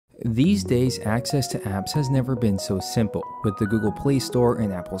These days, access to apps has never been so simple. With the Google Play Store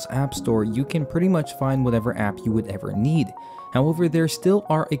and Apple's App Store, you can pretty much find whatever app you would ever need. However, there still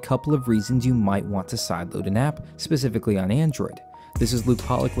are a couple of reasons you might want to sideload an app, specifically on Android. This is Luke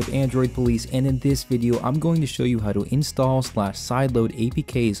Pollock with Android Police, and in this video, I'm going to show you how to install/sideload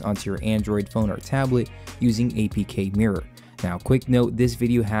APKs onto your Android phone or tablet using APKMirror. Now, quick note, this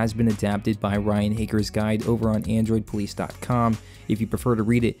video has been adapted by Ryan Hager's guide over on AndroidPolice.com. If you prefer to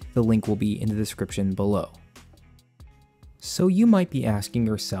read it, the link will be in the description below. So you might be asking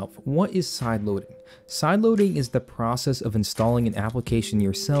yourself, what is sideloading? Sideloading is the process of installing an application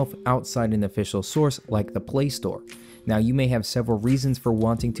yourself outside an official source like the Play Store. Now, you may have several reasons for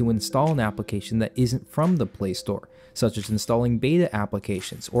wanting to install an application that isn't from the Play Store, such as installing beta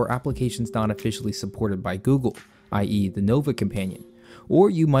applications or applications not officially supported by Google, i.e. the Nova companion. Or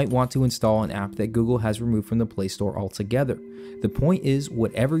you might want to install an app that Google has removed from the Play Store altogether. The point is,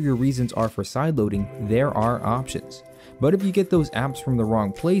 whatever your reasons are for sideloading, there are options. But if you get those apps from the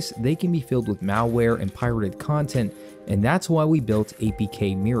wrong place, they can be filled with malware and pirated content, and that's why we built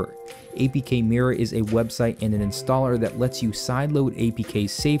APKMirror. APKMirror is a website and an installer that lets you sideload APKs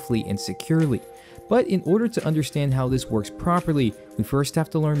safely and securely. But in order to understand how this works properly, we first have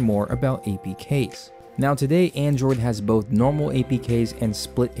to learn more about APKs. Now today, Android has both normal APKs and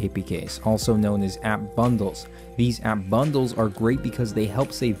split APKs, also known as app bundles. These app bundles are great because they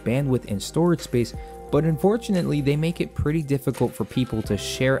help save bandwidth and storage space, but unfortunately they make it pretty difficult for people to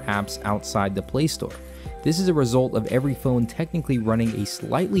share apps outside the Play Store. This is a result of every phone technically running a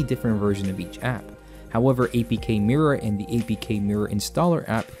slightly different version of each app. However, APKMirror and the APKMirror installer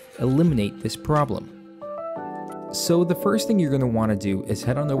app eliminate this problem. So the first thing you're going to want to do is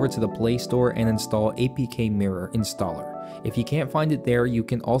head on over to the Play Store and install APKMirror installer. If you can't find it there, you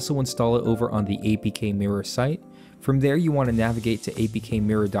can also install it over on the APKMirror site. From there, you want to navigate to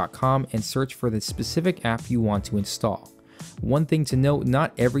apkmirror.com and search for the specific app you want to install. One thing to note,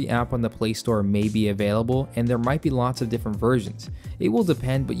 not every app on the Play Store may be available, and there might be lots of different versions. It will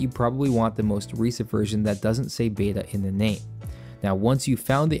depend, but you probably want the most recent version that doesn't say beta in the name. Now, once you've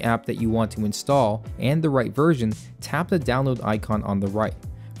found the app that you want to install and the right version, tap the download icon on the right.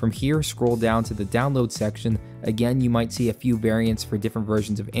 From here, scroll down to the download section. Again, you might see a few variants for different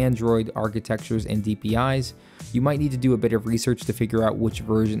versions of Android, architectures, and DPIs. You might need to do a bit of research to figure out which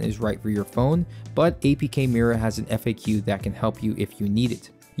version is right for your phone, but APKMirror has an FAQ that can help you if you need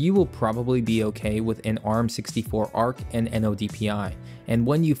it. You will probably be okay with an ARM64 ARC and NODPI, and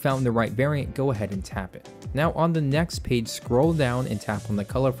when you found the right variant, go ahead and tap it. Now on the next page, scroll down and tap on the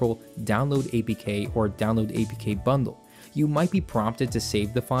colorful Download APK or Download APK bundle. You might be prompted to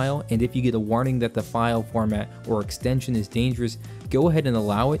save the file, and if you get a warning that the file format or extension is dangerous, go ahead and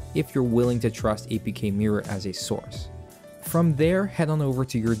allow it if you're willing to trust APKMirror as a source. From there, head on over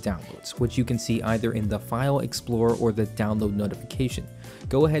to your downloads, which you can see either in the File Explorer or the download notification.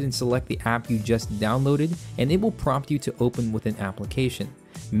 Go ahead and select the app you just downloaded, and it will prompt you to open with an application.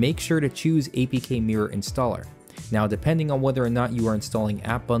 Make sure to choose APKMirror installer. Now, depending on whether or not you are installing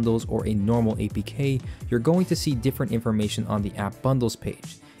app bundles or a normal APK, you're going to see different information on the app bundles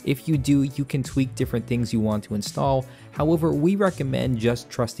page. If you do, you can tweak different things you want to install. However, we recommend just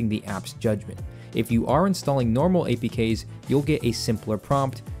trusting the app's judgment. If you are installing normal APKs, you'll get a simpler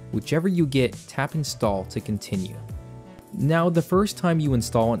prompt. Whichever you get, tap install to continue. Now, the first time you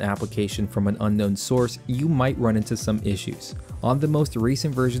install an application from an unknown source, you might run into some issues. On the most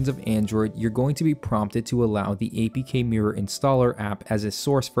recent versions of Android, you're going to be prompted to allow the APKMirror installer app as a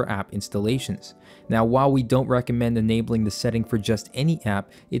source for app installations. Now, while we don't recommend enabling the setting for just any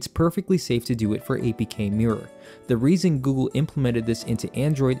app, it's perfectly safe to do it for APKMirror. The reason Google implemented this into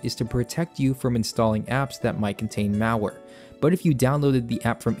Android is to protect you from installing apps that might contain malware. But if you downloaded the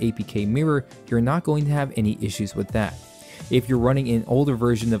app from APKMirror, you're not going to have any issues with that. If you're running an older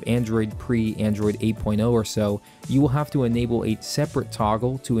version of Android pre-Android 8.0 or so, you will have to enable a separate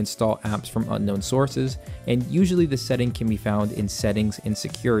toggle to install apps from unknown sources, and usually the setting can be found in Settings and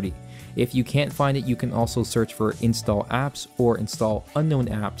Security. If you can't find it, you can also search for Install Apps or Install Unknown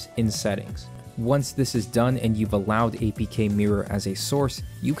Apps in Settings. Once this is done and you've allowed APKMirror as a source,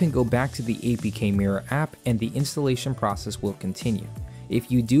 you can go back to the APKMirror app and the installation process will continue. If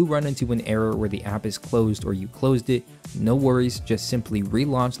you do run into an error where the app is closed or you closed it, no worries, just simply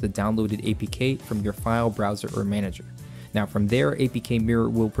relaunch the downloaded APK from your file browser or manager. Now from there, APKMirror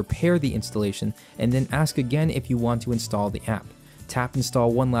will prepare the installation and then ask again if you want to install the app. Tap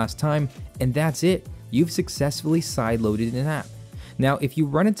install one last time and that's it. You've successfully sideloaded an app. Now, if you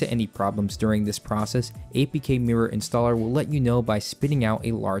run into any problems during this process, APKMirror installer will let you know by spitting out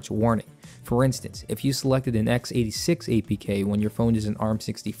a large warning. For instance, if you selected an x86 APK when your phone is an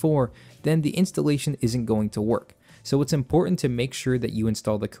ARM64, then the installation isn't going to work. So it's important to make sure that you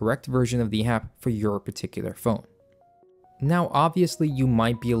install the correct version of the app for your particular phone. Now, obviously, you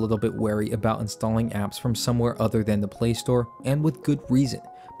might be a little bit wary about installing apps from somewhere other than the Play Store, and with good reason.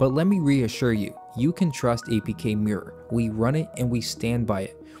 But let me reassure you, you can trust APKMirror. We run it and we stand by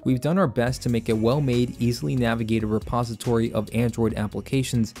it. We've done our best to make a well-made, easily navigated repository of Android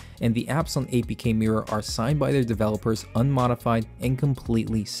applications, and the apps on APKMirror are signed by their developers, unmodified, and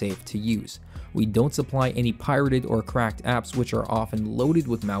completely safe to use. We don't supply any pirated or cracked apps, which are often loaded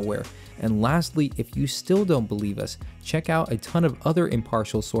with malware. And lastly, if you still don't believe us, check out a ton of other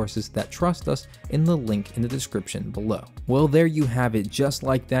impartial sources that trust us in the link in the description below. Well, there you have it. Just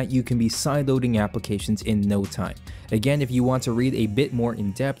like that, you can be sideloading applications in no time. Again, if you want to read a bit more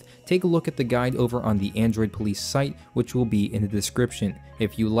in depth, take a look at the guide over on the Android Police site, which will be in the description.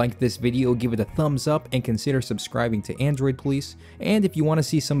 If you liked this video, give it a thumbs up and consider subscribing to Android Police. And if you want to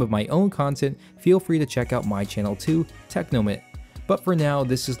see some of my own content, feel free to check out my channel too, Technominute. But for now,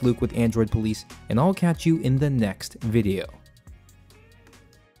 this is Luke with Android Police, and I'll catch you in the next video.